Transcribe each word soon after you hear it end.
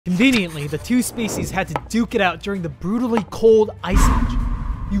Conveniently, the two species had to duke it out during the brutally cold Ice Age.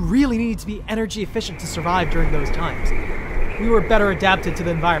 You really needed to be energy efficient to survive during those times. We were better adapted to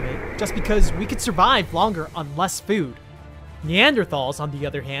the environment just because we could survive longer on less food. Neanderthals, on the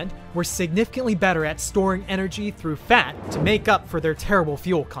other hand, were significantly better at storing energy through fat to make up for their terrible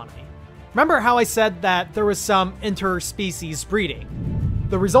fuel economy. Remember how I said that there was some interspecies breeding?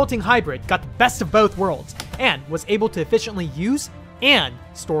 The resulting hybrid got the best of both worlds and was able to efficiently use and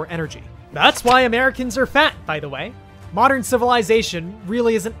store energy. That's why Americans are fat, by the way. Modern civilization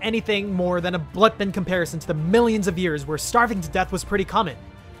really isn't anything more than a blip in comparison to the millions of years where starving to death was pretty common.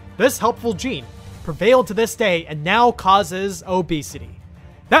 This helpful gene prevailed to this day and now causes obesity.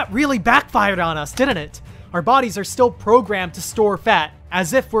 That really backfired on us, didn't it? Our bodies are still programmed to store fat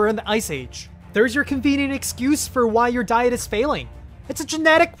as if we're in the Ice Age. There's your convenient excuse for why your diet is failing. It's a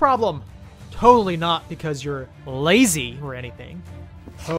genetic problem. Totally not because you're lazy or anything.